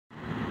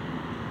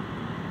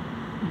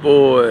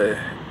Boy,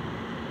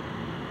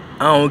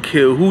 I don't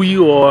care who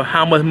you are,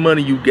 how much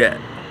money you got.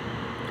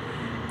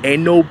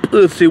 Ain't no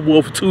pussy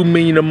worth $2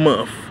 million a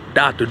month,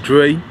 Dr.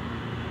 Dre.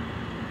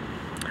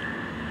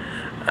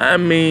 I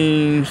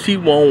mean, she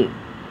want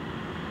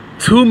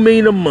 $2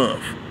 million a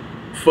month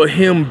for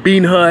him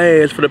beating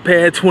her ass for the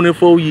past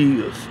 24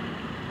 years.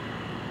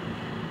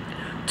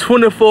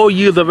 24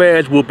 years of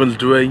ass whoopings,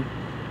 Dre.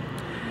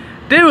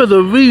 There is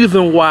a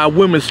reason why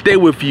women stay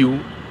with you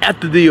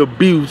after the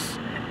abuse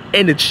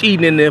and the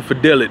cheating and the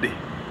infidelity.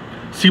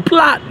 She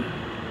plotting.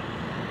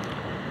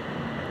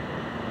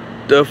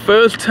 The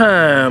first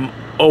time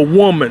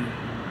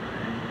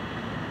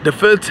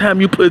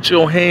you put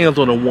your hands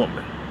on a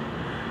woman,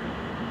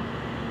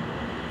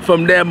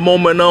 from that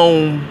moment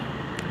on,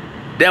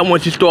 that when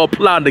she start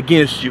plotting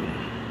against you.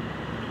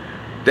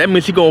 That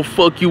means she gonna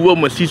fuck you up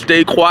when she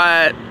stay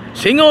quiet.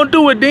 She ain't gonna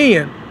do it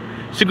then.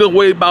 She gonna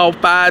wait about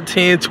 5,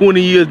 10,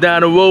 20 years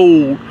down the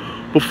road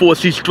before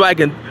she strike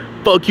and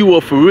fuck you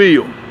up for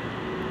real.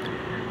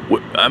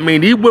 I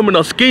mean, these women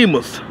are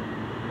schemers.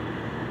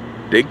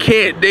 They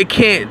can't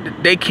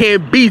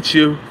beat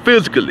you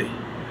physically,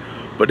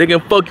 but they can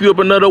fuck you up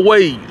in other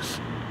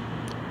ways.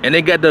 And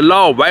they got the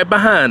law right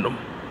behind them.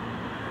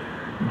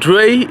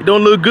 Dre, it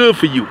don't look good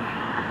for you.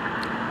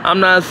 I'm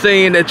not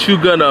saying that you're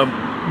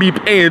gonna be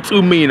paying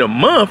 $2 million a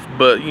month,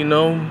 but you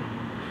know,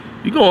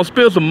 you're gonna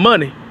spend some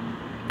money.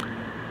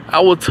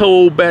 I was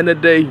told back in the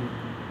day,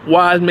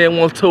 wise man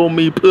once told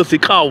me pussy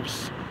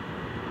costs.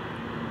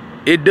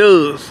 It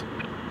does.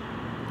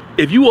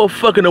 If you are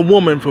fucking a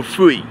woman for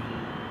free,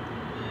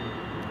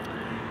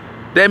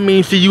 that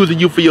means she using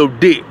you for your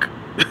dick.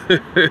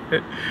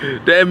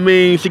 That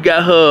means she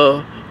got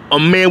her a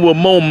man with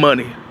more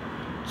money.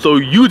 So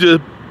you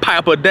just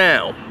pipe her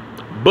down,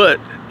 but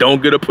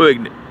don't get her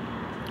pregnant.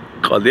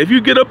 Cause if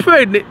you get her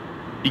pregnant,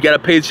 you gotta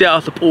pay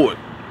child support.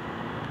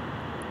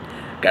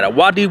 Gotta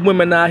watch these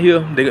women out here,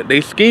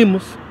 they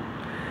schemers.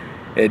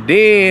 And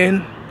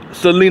then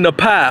Selena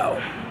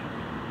Powell,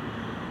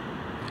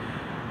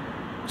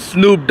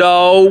 Snoop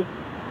Dogg,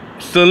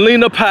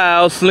 Selena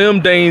Powell,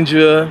 Slim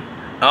Danger,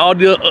 all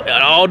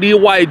the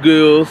white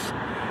girls,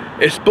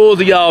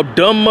 exposing y'all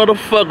dumb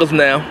motherfuckers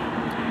now.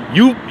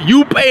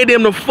 You pay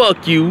them to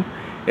fuck you,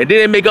 and then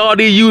they make all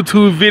these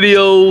YouTube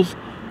videos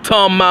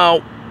talking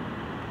about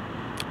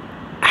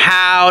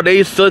how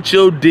they suck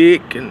your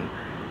dick and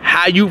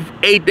how you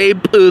ate their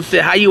pussy,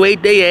 how you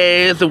ate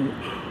their ass, and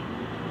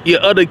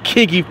your other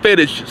kinky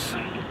fetishes.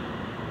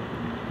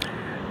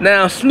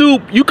 Now,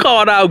 Snoop, you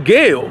called out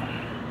Gayle,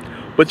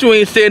 but you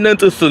ain't said nothing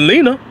to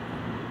Selena.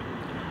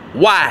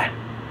 Why?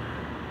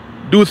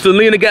 Do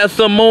Selena got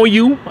something on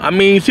you? I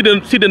mean, she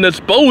done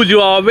exposed you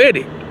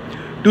already.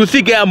 Do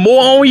she got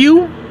more on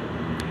you?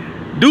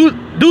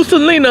 Do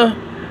Selena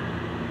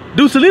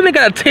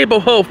got a tape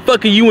of her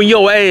fucking you in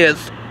your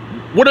ass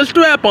with a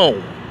strap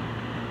on?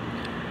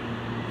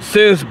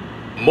 Since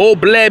more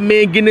black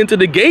men getting into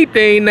the gay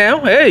thing now,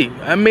 hey,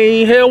 I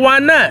mean, hell, why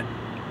not?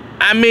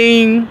 I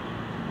mean,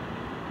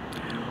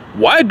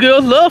 white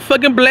girls love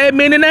fucking black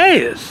men in the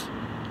ass.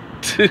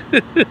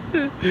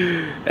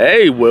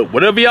 Hey,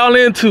 whatever y'all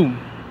into.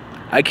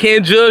 I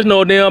can't judge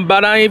no damn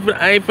about. I ain't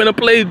finna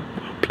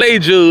play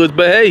judge,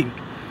 but hey,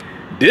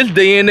 this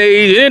day and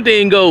age,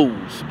 anything goes.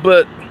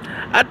 But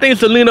I think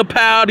Selena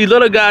Powell, these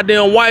other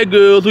goddamn white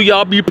girls who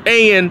y'all be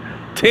paying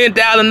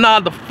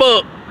 $10,000 to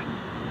fuck,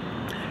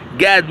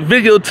 got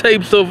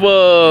videotapes of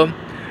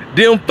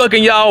them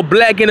fucking y'all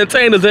black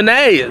entertainers in the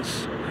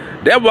ass.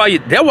 That's why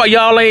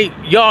y'all ain't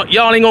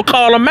gonna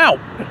call them out.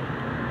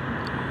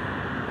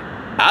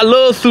 I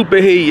love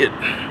Superhead.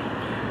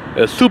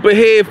 A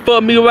Superhead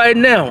fuck me right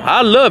now.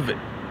 I love it.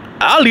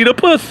 I'll eat a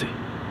pussy.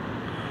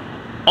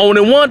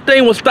 Only one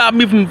thing will stop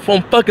me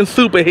from fucking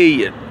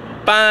Superhead.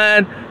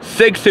 Fine,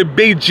 sexy,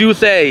 big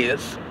juice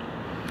ass.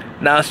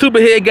 Now,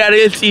 Superhead got an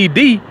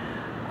STD.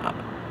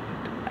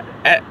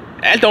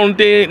 That's the only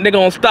thing they're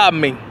gonna stop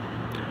me.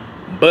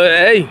 But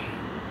hey,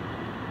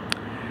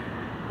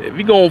 if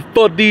you gonna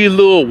fuck these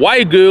little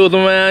white girls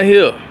around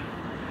here,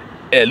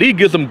 at least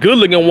get some good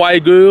looking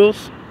white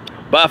girls.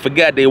 But I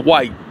forgot they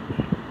white.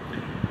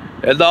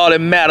 That's all that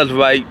matters,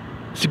 right?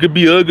 She could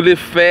be ugly,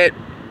 fat,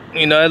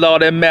 you know, that's all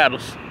that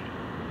matters.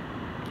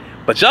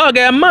 But y'all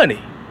got money.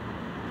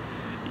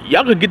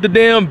 Y'all could get the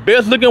damn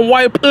best looking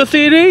white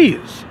pussy it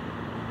is.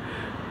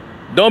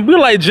 Don't be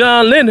like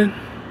John Lennon.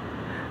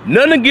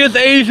 Nothing against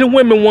Asian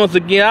women once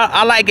again.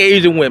 I like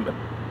Asian women.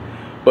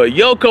 But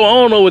Yoko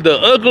Ono was the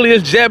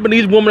ugliest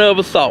Japanese woman I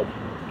ever saw.